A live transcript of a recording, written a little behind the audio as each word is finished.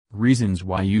Reasons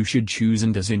why you should choose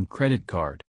Indusind credit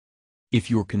card.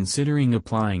 If you're considering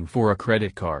applying for a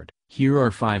credit card, here are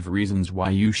 5 reasons why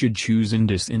you should choose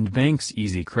Indusind Bank's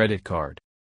Easy Credit Card.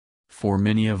 For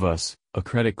many of us, a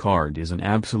credit card is an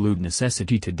absolute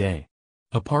necessity today.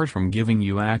 Apart from giving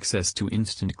you access to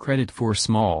instant credit for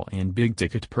small and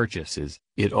big-ticket purchases,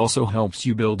 it also helps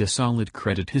you build a solid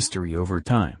credit history over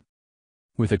time.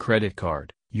 With a credit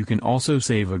card, you can also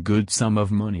save a good sum of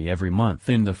money every month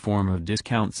in the form of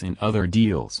discounts and other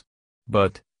deals.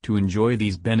 But, to enjoy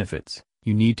these benefits,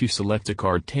 you need to select a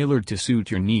card tailored to suit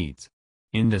your needs.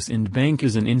 Indusind Bank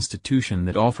is an institution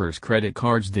that offers credit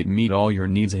cards that meet all your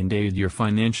needs and aid your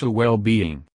financial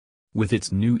well-being. With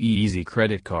its new Easy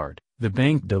Credit Card, the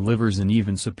bank delivers an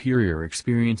even superior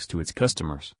experience to its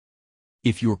customers.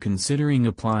 If you're considering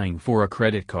applying for a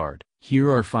credit card,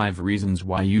 here are 5 reasons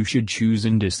why you should choose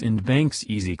Indusind Bank's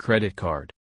Easy Credit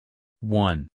Card.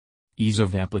 1. Ease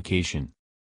of application.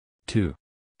 2.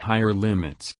 Higher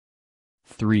limits.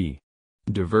 3.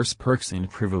 Diverse perks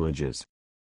and privileges.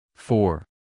 4.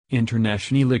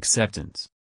 International acceptance.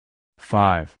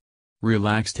 5.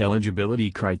 Relaxed eligibility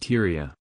criteria.